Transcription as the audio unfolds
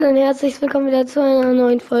Dann herzlich willkommen wieder zu einer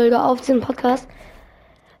neuen Folge auf diesem Podcast.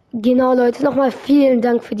 Genau, Leute, nochmal vielen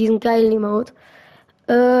Dank für diesen geilen Emote.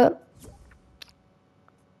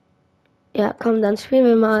 Ja, komm, dann spielen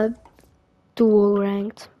wir mal Duo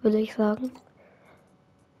Ranked, würde ich sagen.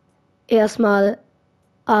 Erstmal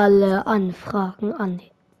alle Anfragen annehmen.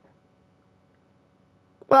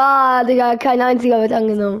 Ah, Digga, kein einziger wird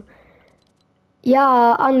angenommen.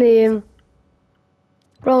 Ja, annehmen.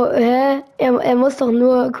 Bro, hä? Er muss doch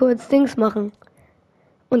nur kurz Dings machen.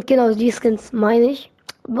 Und genau, die Skins meine ich.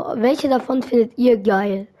 Welche davon findet ihr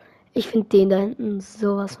geil? Ich finde den da hinten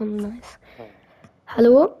sowas von nice.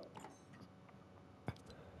 Hallo?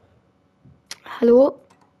 Hallo?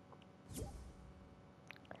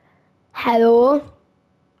 Hallo?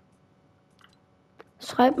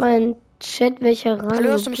 Schreibt mal in den Chat, welcher Rang. Hallo,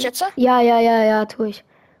 hörst du mich jetzt? Ja, tue ich.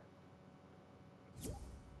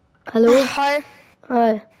 Hallo? Hi.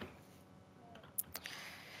 Hi.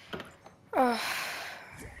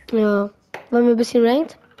 Ja. Wollen wir ein bisschen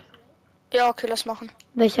ranked? Ja, okay, lass machen.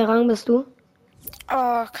 Welcher Rang bist du?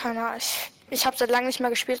 Keine Ahnung. Ich habe seit langem nicht mehr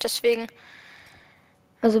gespielt, deswegen.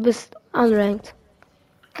 Also bist unranked.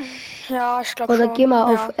 Ja, ich glaube Oder schon. geh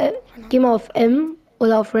mal auf M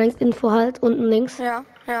oder auf Ranked Info halt, unten links. Ja.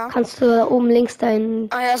 Kannst du da oben links deinen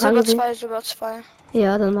Ja, Rang sehen? Silber 2.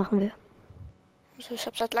 Ja, dann machen wir. Also ich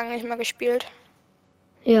habe seit langem nicht mehr gespielt.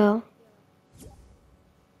 Ja.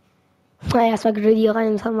 Na, erstmal Greedy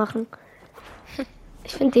rein machen.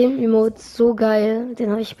 Ich finde den Emote so geil.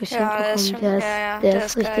 Den habe ich beschenkt bekommen. Der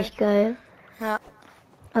ist richtig geil. Ja.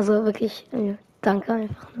 Also wirklich, danke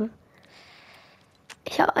einfach nur.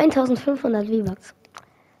 Ich habe 1500 V-Bucks.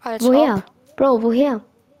 Woher? Bro, woher?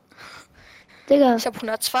 Digga. Ich habe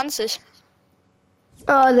 120.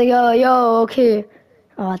 Oh, Digga, yo, okay.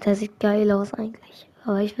 Oh, der sieht geil aus eigentlich.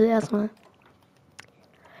 Aber ich will erstmal.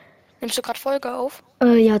 Nimmst du gerade Folge auf?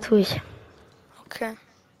 Ja, tue ich. Okay.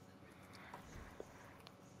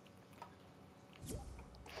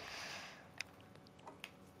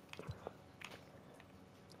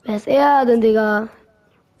 Wer ist er denn, Digga?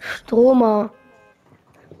 Stromer.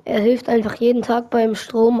 Er hilft einfach jeden Tag beim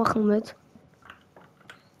Strom machen mit.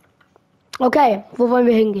 Okay, wo wollen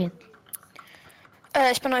wir hingehen?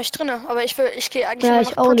 Ich bin noch nicht drinne, aber ich gehe eigentlich Ja, immer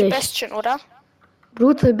ich nach auch Brutal nicht. Bastion, oder?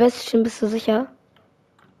 Brutal Bastion, bist du sicher?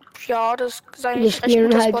 Ja, das ist Wir eigentlich recht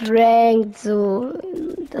spielen guter halt Spot. Ranked, so.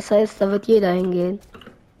 Das heißt, da wird jeder hingehen.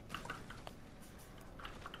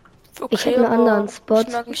 Okay, Ich hätte einen anderen Spot. Ist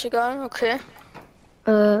mir eigentlich egal, okay.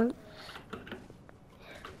 Weil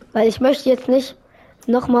ich möchte jetzt nicht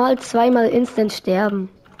nochmal zweimal instant sterben.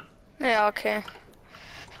 Ja, okay.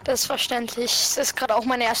 Das ist verständlich. Das ist gerade auch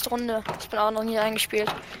meine erste Runde. Ich bin auch noch nie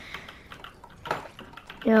eingespielt.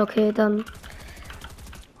 Ja, okay, dann.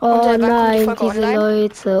 Oh nein, diese online?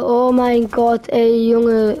 Leute. Oh mein Gott, ey,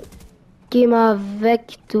 Junge. Geh mal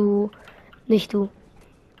weg, du. Nicht du.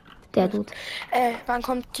 Der Dude. Wann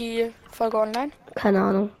kommt die Folge online? Keine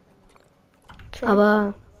Ahnung. Okay.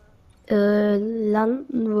 Aber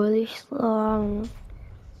landen würde ich sagen.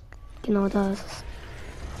 Genau da ist es.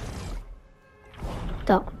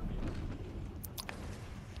 Da.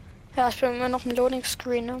 Ja, ich bin immer noch im Loading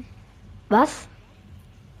Screen, ne? Was?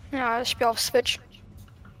 Ja, ich spiele auf Switch.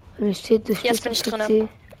 Hier steht, du Jetzt spielst bin ich auf drinne.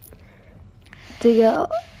 PC. Digga.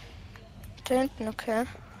 Da hinten, okay.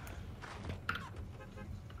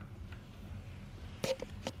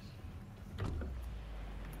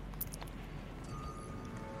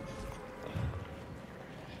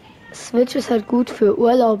 Switch ist halt gut für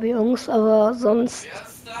Urlaub, Jungs, aber sonst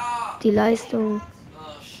die Leistung.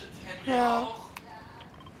 Ja.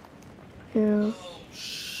 Ja.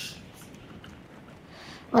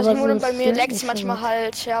 Also Aber nur bei sonst mir leckt es nicht manchmal so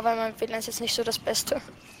halt, ja, weil mein WLAN ist jetzt nicht so das Beste.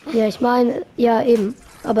 ja, ich meine, ja eben.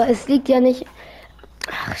 Aber es liegt ja nicht.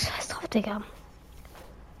 Ach, scheiß drauf, Digga.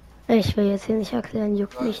 Ich will jetzt hier nicht erklären,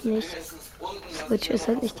 juckt mich nicht. Switch ist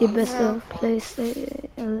halt nicht die beste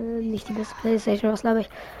Playstation, nicht die beste Playstation, was laber ich.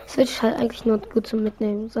 Switch ist halt eigentlich nur gut zum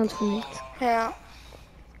Mitnehmen, sonst für nichts. Ja.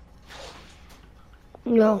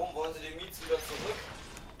 Ja. Warum wollen Sie den Miets wieder zurück?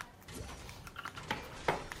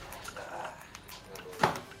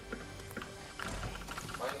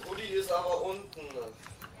 Mein Hoodie ist aber unten.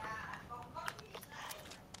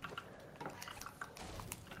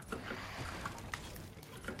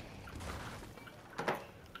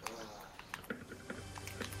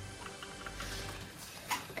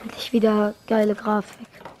 Endlich wieder geile Grafik.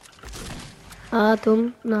 Ah,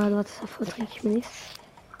 dumm. Na, das davor trinke ich mir nichts.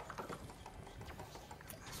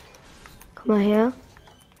 Komm mal her.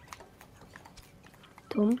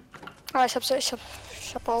 Dumm. Ah, ich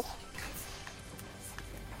hab auch.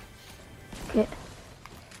 Okay.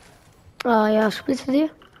 Ah ja, spielst du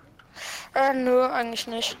die? Nö, eigentlich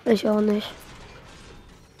nicht. Ich auch nicht.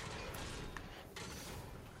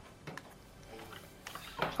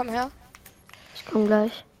 Komm her. Ich komm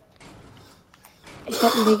gleich. Ich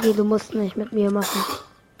hab ein WG, du musst nicht mit mir machen.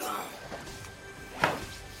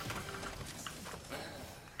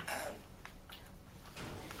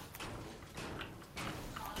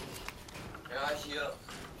 Ja, hier.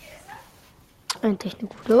 Eigentlich eine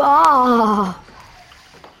gute. Ah!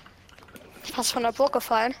 Fast von der Burg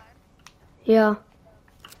gefallen. Ja.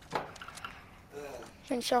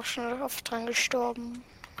 Bin ich auch schon oft dran gestorben.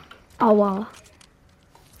 Aua.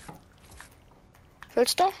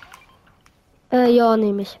 Willst du? Ja,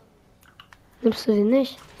 nehme ich. Nimmst du den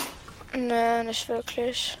nicht? Nee, nicht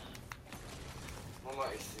wirklich. Mama,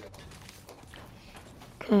 ich sehe.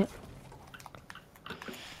 Okay.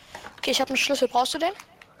 Okay, ich habe einen Schlüssel. Brauchst du den?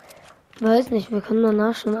 Weiß nicht, wir können mal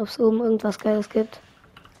nachschauen, ob es oben irgendwas Geiles gibt.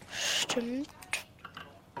 Stimmt.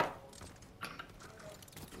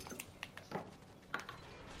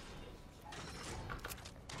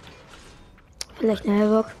 Vielleicht eine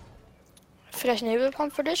Hellbock. Vielleicht ein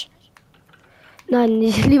Hebelpump für dich? Nein,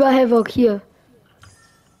 nicht lieber Hellbock hier.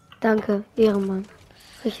 Danke, Ehrenmann.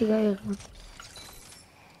 Richtiger Ehrenmann.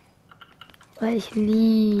 Weil ich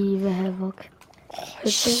liebe Hellbock.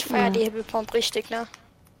 Ich feier die Hebelpump richtig, ne?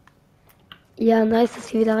 Ja, nice, dass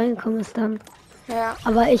sie wieder reingekommen ist dann. Ja,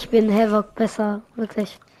 Aber ich bin Hellbock besser,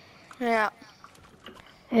 wirklich. ja.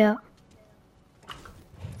 Ja.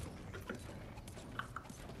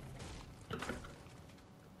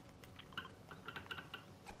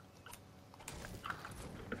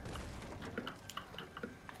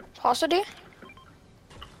 Brauchst du die?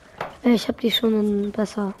 Ich habe die schon in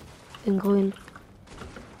besser, in grün.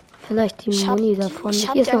 Vielleicht die Moni davon. Ich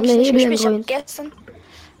hab Hier ist die noch eine eigentlich nicht Hebel in gespielt. grün.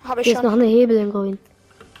 Habe ich Hier ist noch schon. eine Hebel in grün.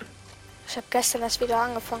 Ich habe gestern erst wieder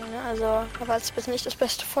angefangen, ne? Also, aber es ist nicht das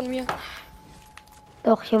Beste von mir.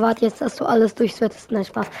 Doch, ich erwarte jetzt, dass du alles durchswettest. Nein,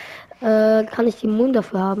 Spaß. Kann ich die Moon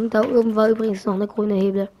dafür haben? Da oben war übrigens noch eine grüne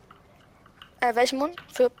Hebel. Welchen Mund?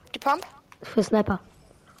 Für die Pump? Für Sniper.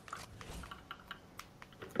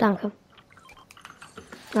 Danke.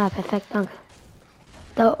 Na, perfekt, danke.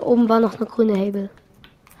 Da oben war noch eine grüne Hebel.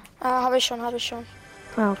 Habe ich schon, habe ich schon.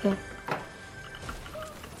 Ah, okay.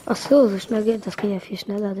 Ach so, so schnell geht. Das geht ja viel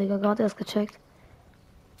schneller, Digga. Gerade erst gecheckt.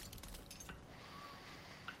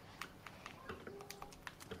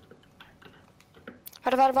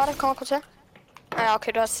 Warte, komm mal kurz her. Ah ja,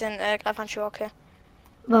 okay, du hast den Greifhandschuh, okay.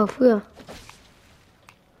 War früher.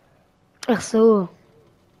 Ach so.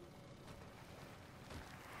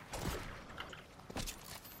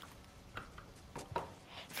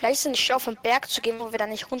 Vielleicht ist es nicht auf den Berg zu gehen, wo wir da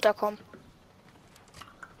nicht runterkommen.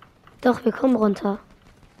 Doch, wir kommen runter.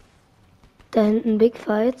 Da hinten Big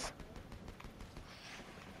Fights.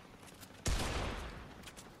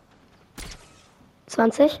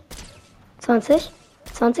 (20? 20?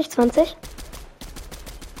 20, 20?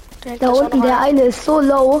 Da unten, der eine ist so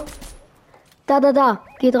low. Da.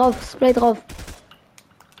 Geh drauf, Spray drauf.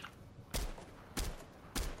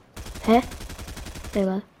 Hä?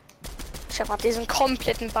 Egal. Ich hab grad diesen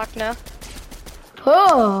kompletten Bug, ne?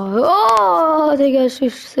 Oh, Digga,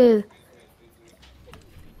 still.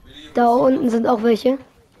 Da unten sind auch welche.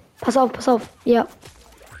 Pass auf. Ja.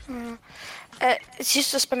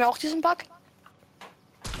 Siehst du das bei mir auch, diesen Bug?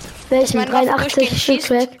 Welchen? meine Waffe 83 durchgehend schießt?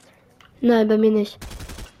 Stück? Nein, bei mir nicht.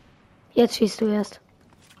 Jetzt schießt du erst.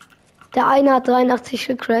 Der eine hat 83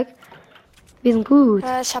 Stück Crack. Wir sind gut.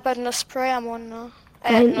 Ich habe halt eine Spray am Mund, ne? Da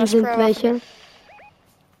hinten sind welche.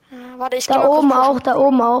 Warte, ich geh Da mal kurz oben pushen. auch, da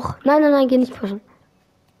oben auch. Nein, geh nicht pushen.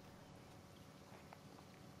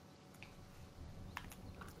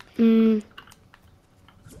 Hm,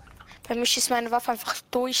 Bei mir schießt meine Waffe einfach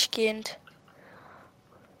durchgehend.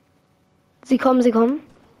 sie kommen.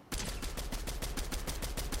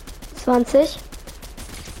 20.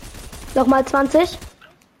 Nochmal 20.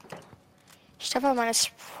 Ich habe meine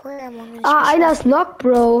Spray am Mund nicht. Einer ist knock,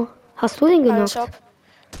 Bro. Hast du den Alles genockt? ab.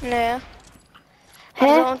 Nee. Hä?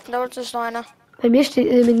 Also, da unten ist noch einer. Bei mir steht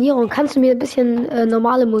Eliminierung. Kannst du mir ein bisschen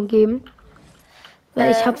normale Mund geben?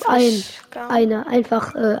 Weil ich habe eine.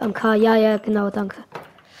 Einfach am K. Ja, genau, danke.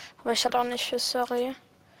 Aber ich hatte auch nicht viel, sorry.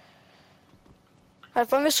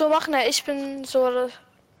 Wollen wir es so machen? Ja, ich bin so.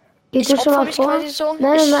 Geh du schon mal mich vor? quasi so.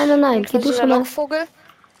 Nein. Geh du schon mal. Vogel.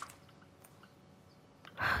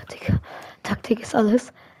 Digga, Taktik ist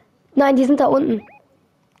alles. Nein, die sind da unten.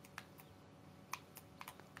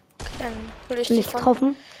 Dann will ich die Nicht von.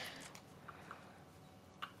 getroffen.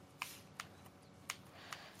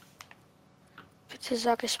 Bitte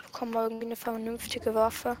sag, ich bekomme mal irgendwie eine vernünftige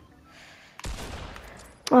Waffe.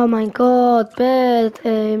 Oh mein Gott, Bad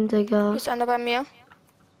Aim, Digga. Hier ist einer bei mir.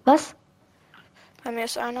 Was? Bei mir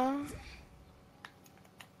ist einer.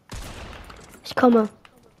 Ich komme.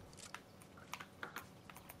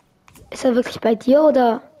 Ist er wirklich bei dir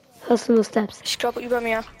oder hörst du nur Steps? Ich glaube über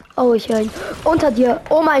mir. Oh, ich höre ihn. Unter dir.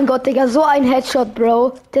 Oh mein Gott, Digga. So ein Headshot,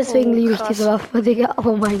 Bro. Deswegen Oh, liebe ich krass. diese Waffe, Digga.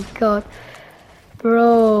 Oh mein Gott.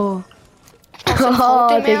 Bro. Hast du einen Oh,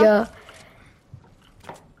 Code mehr?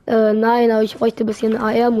 Digga. Nein, aber ich bräuchte ein bisschen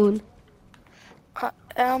AR-Moon.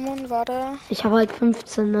 Ermon war da. Ich habe halt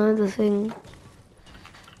 15, ne? Deswegen.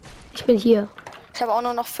 Ich bin hier. Ich habe auch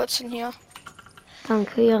nur noch 14 hier.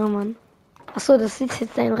 Danke, Ehrenmann. Achso, das ist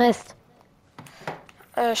jetzt dein Rest.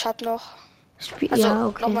 Ich habe noch. Spiel Also ja, noch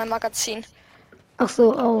okay. mein Magazin. Ach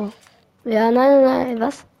so, oh. Ja, nein,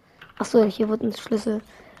 was? Ach so, hier wurde ein Schlüssel.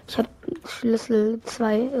 Ich habe Schlüssel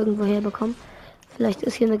 2 irgendwo herbekommen. Vielleicht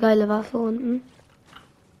ist hier eine geile Waffe unten.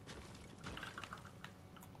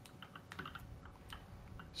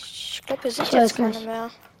 Ich glaube, hier sind Ich jetzt weiß keine nicht. mehr.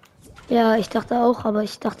 Ja, ich dachte auch, aber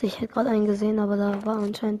ich dachte, ich hätte gerade einen gesehen, aber da war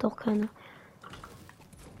anscheinend doch keine.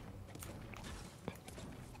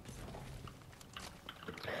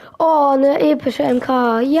 Oh, eine epische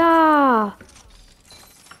MK. Ja!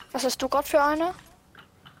 Was hast du gerade für eine?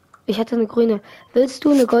 Ich hatte eine grüne. Willst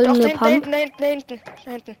du eine Doch, goldene da hinten, da Pump? hinten, da hinten, da hinten,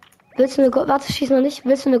 da hinten. Willst du eine Warte, schieß noch nicht.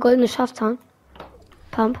 Willst du eine goldene Schaftzahn?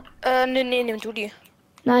 Pump? Nee, nimm du die.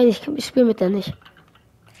 Nein, ich spiele mit der nicht.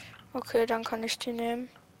 Okay, dann kann ich die nehmen.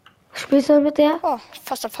 Spielst du mit der? Oh,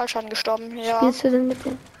 fast am Fallschaden gestorben. Ja. Spielst du denn mit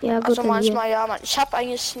der? Ja, gut, Also dann hier. manchmal, ja, man. Ich habe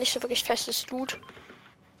eigentlich nicht so wirklich festes Loot.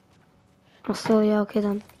 Ach so, ja, okay,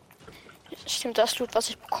 dann. Ich nehme das Loot, was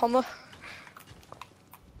ich bekomme.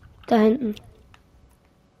 Da hinten.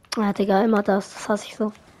 Ah, Digga, immer das. Das hasse ich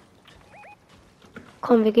so.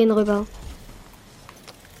 Komm, wir gehen rüber.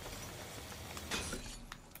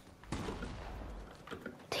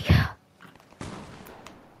 Digga.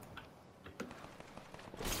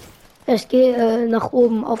 Ich gehe nach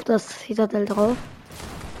oben auf das Citadel drauf.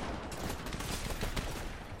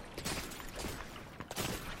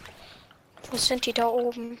 Wo sind die da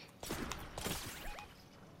oben?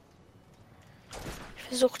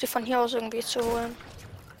 Ich versuche die von hier aus irgendwie zu holen.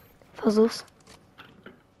 Versuch's.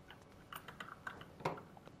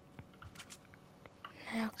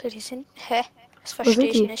 Ja, okay, die sind. Hä? Das sind verstehe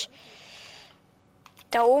ich die? nicht.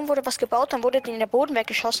 Da oben wurde was gebaut, dann wurde die in der Boden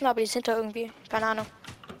weggeschossen, aber die sind da irgendwie. Keine Ahnung.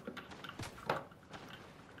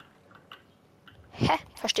 Hä?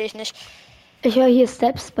 Verstehe ich nicht. Ich höre hier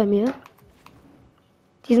Steps bei mir.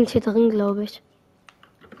 Die sind hier drin, glaube ich.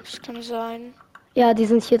 Das kann sein. Ja, die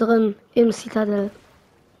sind hier drin im Citadel.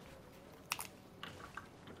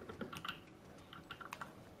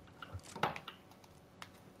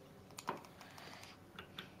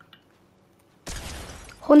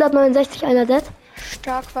 ...169, einer dead.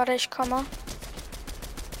 Stark, warte, ich komme.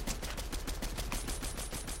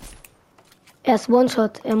 Er ist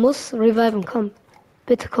One-Shot. Er muss reviven. Komm.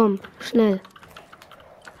 Bitte komm. Schnell.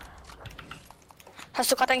 Hast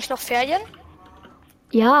du gerade eigentlich noch Ferien?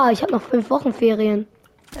 Ja, ich habe noch 5 Wochen Ferien.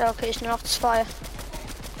 Ja, okay, ich nur noch 2.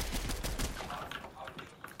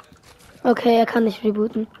 Okay, er kann nicht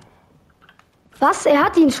rebooten. Was? Er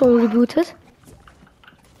hat ihn schon rebootet?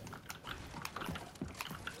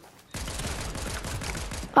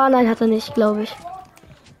 Ah, nein, hat er nicht, glaube ich.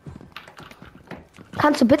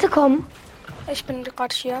 Kannst du bitte kommen? Ich bin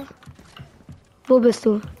gerade hier. Wo bist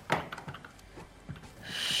du?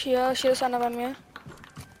 Hier ist einer bei mir.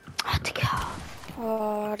 Ach, Digga.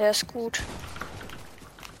 Oh, der ist gut.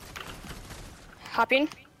 Hab ihn.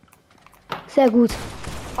 Sehr gut.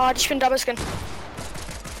 Oh, ich bin Double Skin.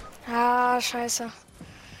 Ah, scheiße.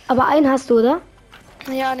 Aber einen hast du, oder?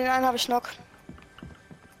 Ja, den einen habe ich noch.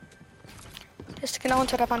 Der ist genau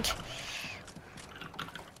unter der Wand.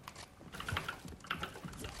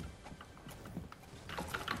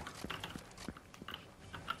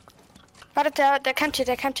 Warte, der campt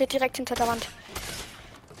hier direkt hinter der Wand.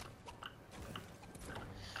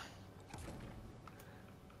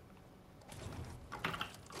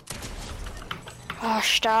 Oh,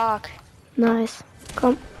 stark. Nice.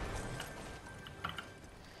 Komm.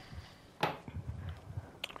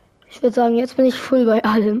 Ich würde sagen, jetzt bin ich full bei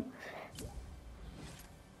allem.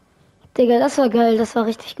 Digga, das war geil, das war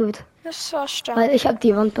richtig gut. Das war stark. Weil ich habe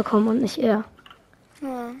die Wand bekommen und nicht er.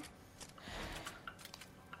 Ja.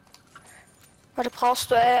 Warte,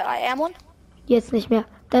 brauchst du Airmon? Jetzt nicht mehr.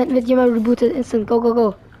 Da hinten wird jemand rebootet. Instant. Go, go,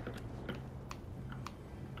 go.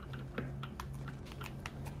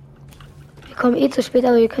 Wir kommen eh zu spät,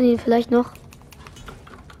 aber wir können ihn vielleicht noch.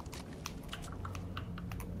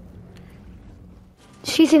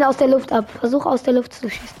 Schieß ihn aus der Luft ab. Versuch aus der Luft zu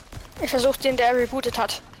schießen. Ich versuche den, der rebootet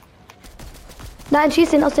hat. Nein,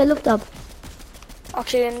 schieß ihn aus der Luft ab.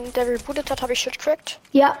 Okay, den der rebootet hat, habe ich shit cracked.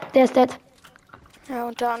 Ja, der ist dead. Ja,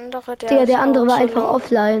 und der andere, der Digga, ist der andere auch war so einfach low.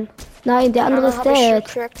 offline. Nein, der Den andere anderen ist habe ich shit dead.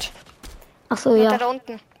 cracked. Ach so, Und der ja. da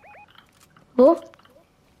unten. Wo?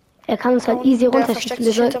 Er kann uns Da halt easy unten, der runterschießen. versteckt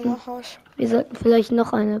sich hinterm Haus. Wir sollten vielleicht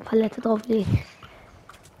noch eine Palette drauflegen.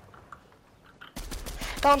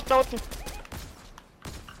 Da unten, da unten.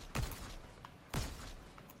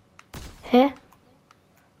 Hä?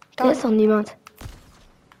 Da Da ist unten. doch niemand.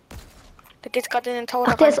 Der geht gerade in den Tower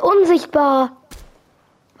Ach, da der rein. ist unsichtbar.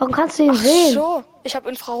 Warum kannst du ihn Ach sehen? so, ich habe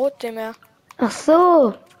Infrarot dem mehr. Ach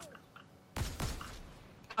so.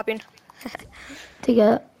 Hab ihn.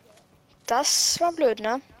 Digga. Das war blöd,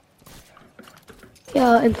 ne?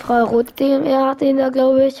 Ja, Infrarot DMR hat den da,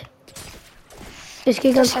 glaube ich. Ich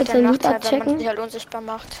gehe Das ganz ist halt kurz der den Loot Nachteil, wenn man abchecken. sich halt unsichtbar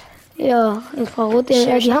macht. Ja, Infrarot Ich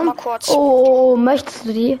DMR, mich die noch haben... mal kurz. Oh, möchtest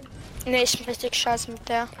du die? Nee, ich bin richtig scheiße mit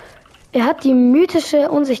der. Er hat die mythische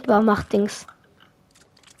Unsichtbarmacht-Dings.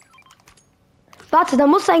 Warte, da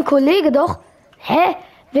muss ein Kollege doch... Hä?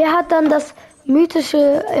 Wer hat dann das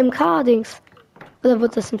mythische MK-Dings? Oder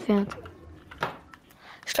wird das entfernt?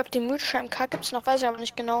 Ich glaube, die mythische MK gibt's noch, weiß ich aber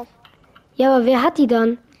nicht genau. Ja, aber wer hat die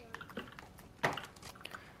dann?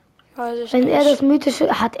 Weiß ich Wenn nicht. er das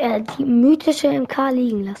mythische... Hat er die mythische MK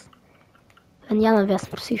liegen lassen? Wenn ja, dann wär's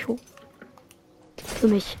ein Psycho. Für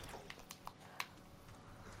mich.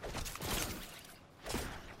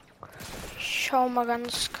 Schau mal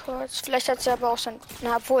ganz kurz. Vielleicht hat sie aber auch sein.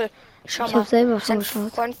 Na, obwohl. Schau Ich mal. hab selber schon Sein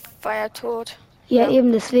geschaut. Freund war ja tot. Ja,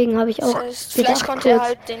 eben, deswegen habe ich auch Das heißt, vielleicht gedacht, konnte er kurz.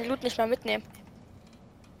 halt den Loot nicht mehr mitnehmen.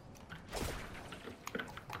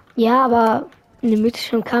 Ja, aber eine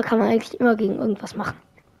mythische MK kann man eigentlich immer gegen irgendwas machen.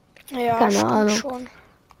 Ja, Keine stimmt Ahnung. schon.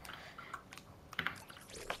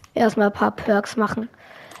 Erstmal ein paar Perks machen.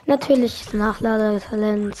 Natürlich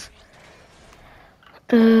Nachladetalent.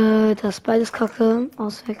 Das beides kacke.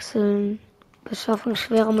 Auswechseln. Beschaffung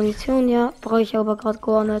schwerer Munition, ja. Brauche ich aber gerade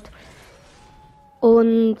gar nicht.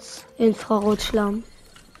 Und Infrarotschlamm.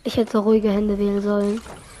 Ich hätte ruhige Hände wählen sollen.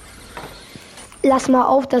 Lass mal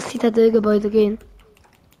auf das Citadel-Gebäude gehen.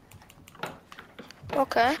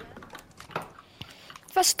 Okay.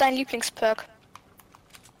 Was ist dein Lieblingsperk?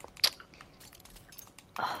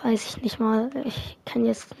 Ach, weiß ich nicht mal. Ich kenne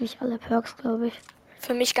jetzt nicht alle Perks, glaube ich.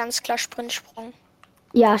 Für mich ganz klar Sprintsprung.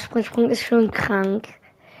 Ja, Sprintsprung ist schon krank.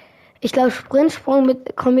 Ich glaube, Sprintsprung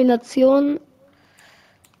mit Kombination.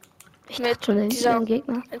 Ich Mit dachte schon, den dieser,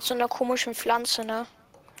 Gegner. mit so einer komischen Pflanze, ne?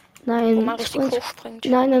 Wo Nein, man richtig hochspringt.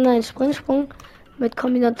 nein, Sprintsprung mit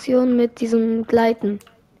Kombination mit diesem Gleiten.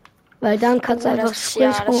 Weil dann kannst du Oh, einfach das ist-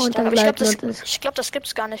 ja, Sprintsprung das ist und stark. dann Aber gleiten und das. ich glaube, das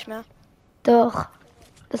gibt's gar nicht mehr. Doch,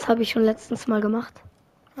 das habe ich schon letztens mal gemacht.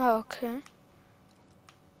 Ah, okay.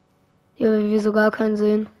 Ja, weil wir sogar keinen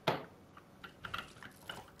sehen.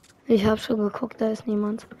 Ich habe schon geguckt, da ist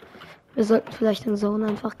niemand. Wir sollten vielleicht in Zone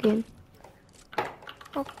einfach gehen.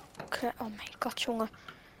 Okay, oh mein Gott, Junge.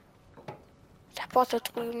 Der Bot da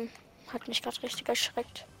drüben hat mich gerade richtig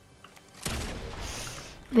erschreckt.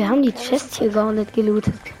 Wir haben die Chest hier gar nicht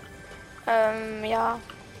gelootet. Ja.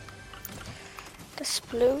 Das ist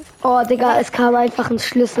blöd. Oh, Digga, es kam einfach ein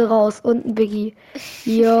Schlüssel raus und ein Biggie.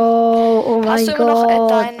 Yo, oh mein Hast du immer noch,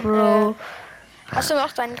 Gott, Bro. Hast du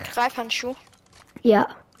noch deinen Greifhandschuh? Ja,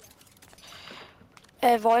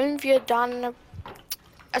 Wollen wir dann...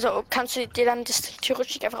 Also kannst du dir dann das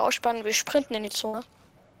theoretisch nicht einfach ausspannen, wir sprinten in die Zone.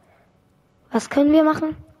 was können wir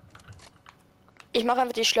machen? Ich mache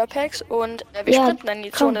einfach die Schlurpacks und wir Ja, sprinten dann in die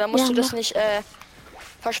komm, Zone. Dann musst ja, du das mach. nicht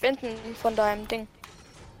verschwenden von deinem Ding.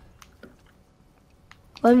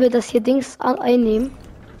 Wollen wir das hier Dings einnehmen?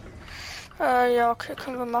 Ja, okay,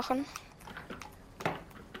 können wir machen.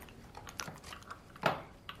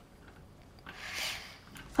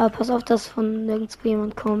 Aber pass auf, dass von nirgendwo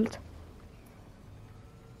jemand kommt.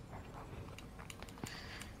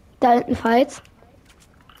 Da hinten Fights.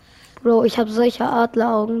 Bro, ich habe solche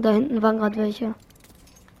Adleraugen. Da hinten waren gerade welche.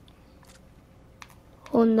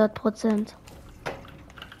 100%.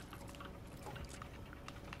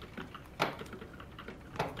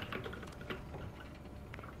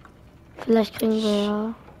 Vielleicht kriegen wir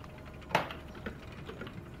ja.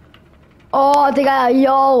 Oh, Digga,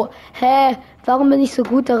 yo. Hä? Warum bin ich so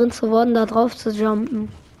gut darin geworden, da drauf zu jumpen?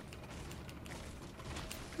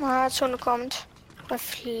 Ah, Zone kommt. Oder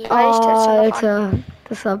vielleicht hältst du noch an. Alter,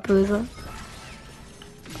 das war böse.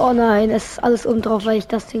 Oh nein, es ist alles oben drauf, weil ich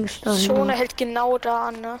das Ding da Zone hält genau da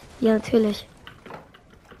an, ne? Ja, natürlich.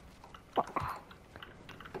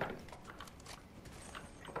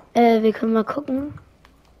 Wir können mal gucken.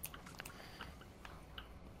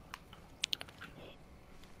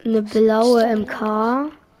 Eine blaue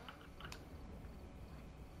MK.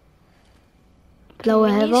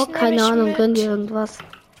 Blaue Minis Havoc, nehm keine ich Ahnung, mit. gönn dir irgendwas.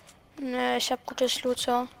 Ne, ich hab gutes Loot,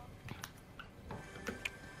 so.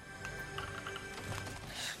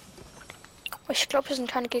 Ich glaube, hier sind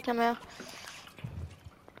keine Gegner mehr.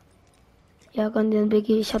 Ja, gönn dir ein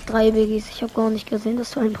Biggie. Ich habe 3 Biggies. Ich habe gar nicht gesehen,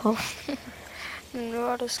 dass du einen brauchst.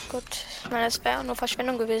 Ja, das ist gut. Ich meine, es wäre nur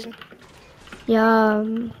Verschwendung gewesen. Ja,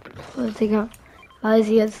 Digga. Weiß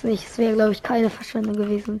ich jetzt nicht. Es wäre, glaube ich, keine Verschwendung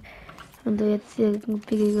gewesen, wenn du jetzt hier ein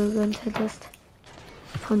Biggie gegönnt hättest.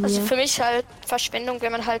 Von Also mir. für mich halt Verschwendung,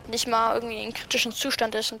 wenn man halt nicht mal irgendwie in kritischen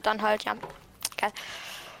Zustand ist und dann halt, ja. Geil.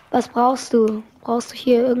 Was brauchst du? Brauchst du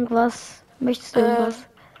hier irgendwas? Möchtest du irgendwas?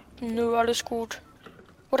 Nö, alles gut.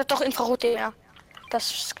 Oder doch Infrarot, ja.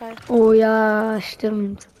 Das ist geil. Oh ja,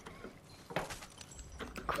 stimmt.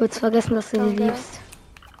 Kurz vergessen, dass du die Danke. liebst.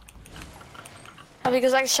 Aber wie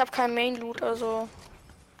gesagt, ich habe kein Main Loot, also.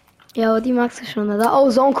 Ja, aber die magst du schon, oder? Oh,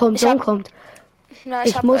 Zone kommt, Ich Zone hab- kommt. Na,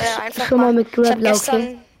 Ich hab, muss einfach schon mal mit ich hab Grab laufen.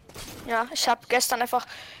 gestern, ja, ich habe gestern einfach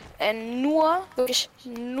wirklich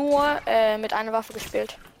nur mit einer Waffe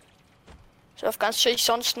gespielt. Ich auf ganz chillig,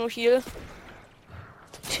 sonst nur Heal.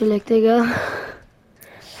 Chillig, Digga.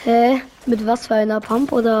 Hä? Mit was für einer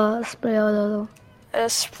Pump oder Sprayer oder so?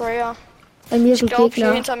 Sprayer. Bei mir Ich sind glaube, hier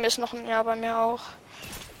Gegner. hinter mir ist noch ein, ja, bei mir auch.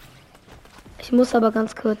 Ich muss aber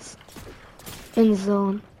ganz kurz in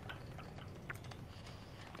Zone.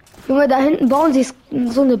 Junge, da hinten bauen sie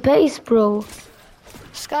so eine Base, Bro.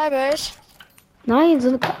 Skybase. Nein, so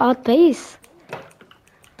eine Art Base.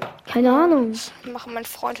 Keine Ahnung. Das machen mein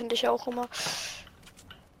Freund und ich auch immer.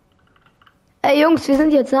 Ey, Jungs, wir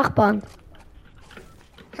sind jetzt Nachbarn.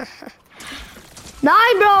 Nein,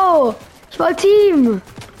 Bro! Ich wollte Team!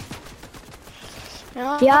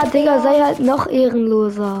 Ja, Digga, sei halt noch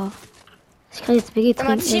ehrenloser. Ich kann jetzt BG Wenn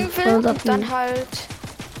man trinken. Team will, dann halt.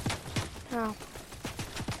 Ja.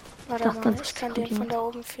 Warte Doch, mal, ganz ich kann kurz den von da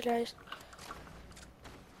oben vielleicht.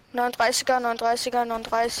 39er, 39er,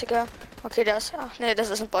 39er. Okay, das. Ach nee, das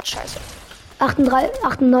ist ein Bot, scheiße. 38,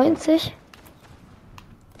 98.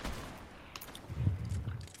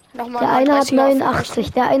 Nochmal Der eine hat 39er auf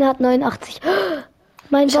 89. Der eine hat 89.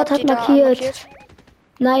 Mein Ich hab Bot hat die da markiert.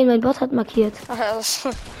 Nein, mein Bot hat markiert. Ach, ja,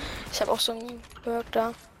 ich habe auch so einen Berg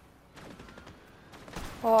da.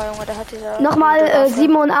 Oh Junge, der hat dieser. Nochmal gute Waffe.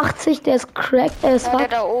 87, der ist cracked. Es Ja, war. der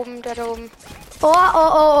da oben, der da oben.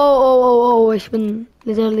 Oh, ich bin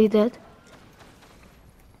literally dead.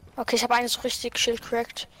 Okay, ich habe einen so richtig Schild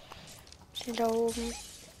cracked. Den da oben.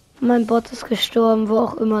 Mein Bot ist gestorben, wo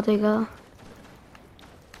auch immer, Digga.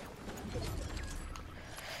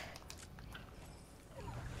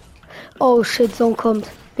 Oh shit, Zone kommt.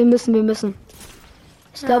 Wir müssen.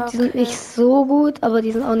 Ich glaube, Ja, die sind okay. nicht so gut, aber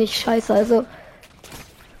die sind auch nicht scheiße. Also,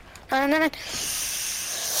 Nein.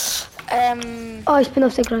 oh, ich bin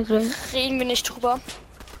auf der Grind Rail. Reden wir nicht drüber.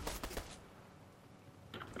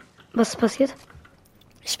 Was ist passiert?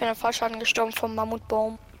 Ich bin im Fallschaden gestorben vom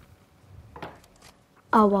Mammutbaum.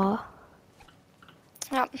 Aua.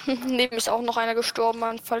 Ja, neben ist auch noch einer gestorben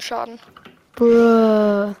an Fallschaden.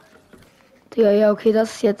 Bruh. Digga, ja, okay,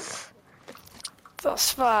 das ist jetzt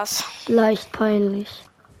Das war's. leicht peinlich.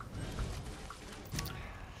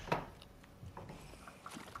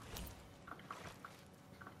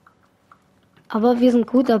 Aber wir sind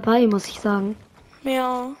gut dabei, muss ich sagen.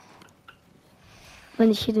 Ja,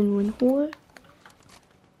 Wenn ich hier den Win hole.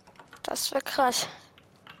 das wäre krass.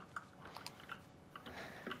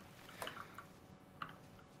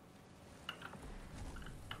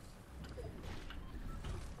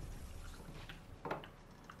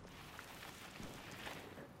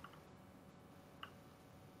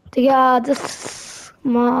 Digga, das.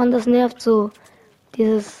 Mann, das nervt so.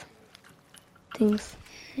 Dieses Dings.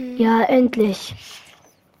 Ja, endlich.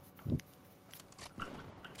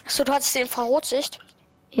 Achso, du hattest die Infrarotsicht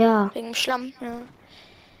Ja. wegen dem Schlamm. Ja.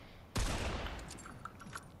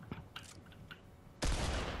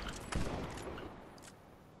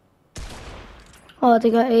 Oh,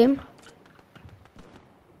 Digga, aim.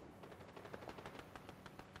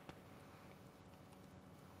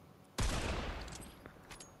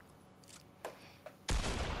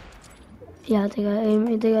 Ja, Digga,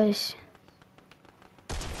 aim, Digga, ich.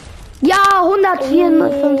 Ja,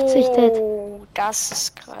 154 Dead. Oh, das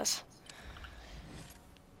ist krass.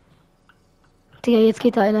 Digga, jetzt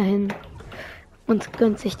geht da einer hin und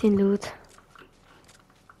gönnt sich den Loot.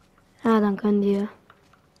 Ja, dann können die.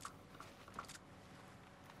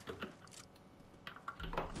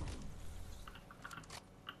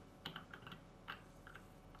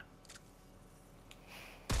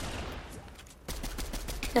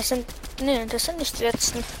 Das sind. Nee, das sind nicht die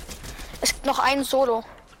letzten. Es gibt noch einen Solo.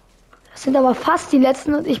 Das sind aber fast die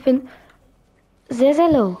letzten und ich bin sehr, sehr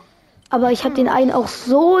low. Aber ich habe den einen auch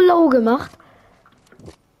so low gemacht.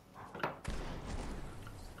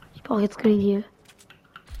 Ich brauche jetzt Green Heal.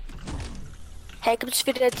 Hey, gibt's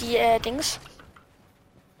wieder die Dings?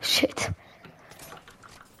 Shit.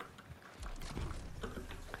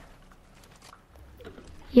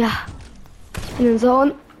 Ja. Ich bin in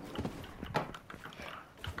Zone.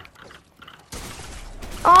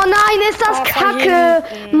 Oh nein, ist das Oh, von Kacke!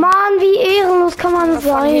 hinten. Mann, wie ehrenlos kann man Von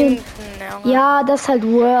sein? hinten, Junge. Ja, das ist halt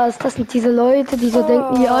worst. Das sind diese Leute, die so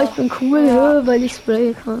denken, ja, ich bin cool, ja. weil ich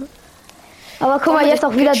sprayen kann. Aber guck Wollen mal, wir jetzt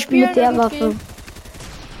das auch wieder mitspielen mit der irgendwie? Waffe.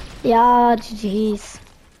 Ja, GG's.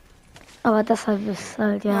 Aber deshalb ist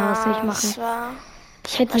halt, ja, was soll ich das machen? war...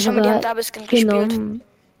 Ich hätte Ja, schon mal, die haben sogar Double Skin gespielt. genommen.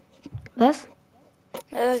 Was?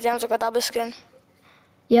 Die haben sogar Double Skin.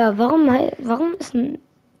 Ja, warum ist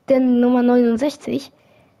denn Nummer 69?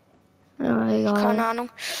 Ja, egal. Keine Ahnung.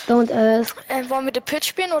 Don't ask. Wollen wir The Pitch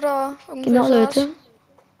spielen oder irgendwie Genau, sowas? Leute.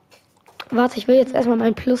 Warte, ich will jetzt erstmal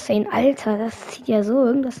mein Plus sehen. Alter, das zieht ja so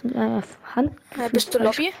irgendwas mit meiner Hand. Bist du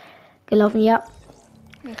Lobby? Gelaufen, ja.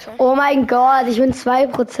 Okay. Oh mein Gott, ich bin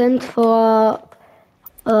 2% vor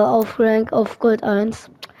auf Rank auf Gold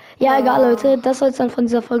 1. Ja, egal, Leute. Das soll es dann von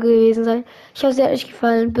dieser Folge gewesen sein. Ich hoffe, es hat euch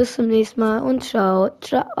gefallen. Bis zum nächsten Mal und ciao.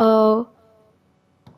 Ciao.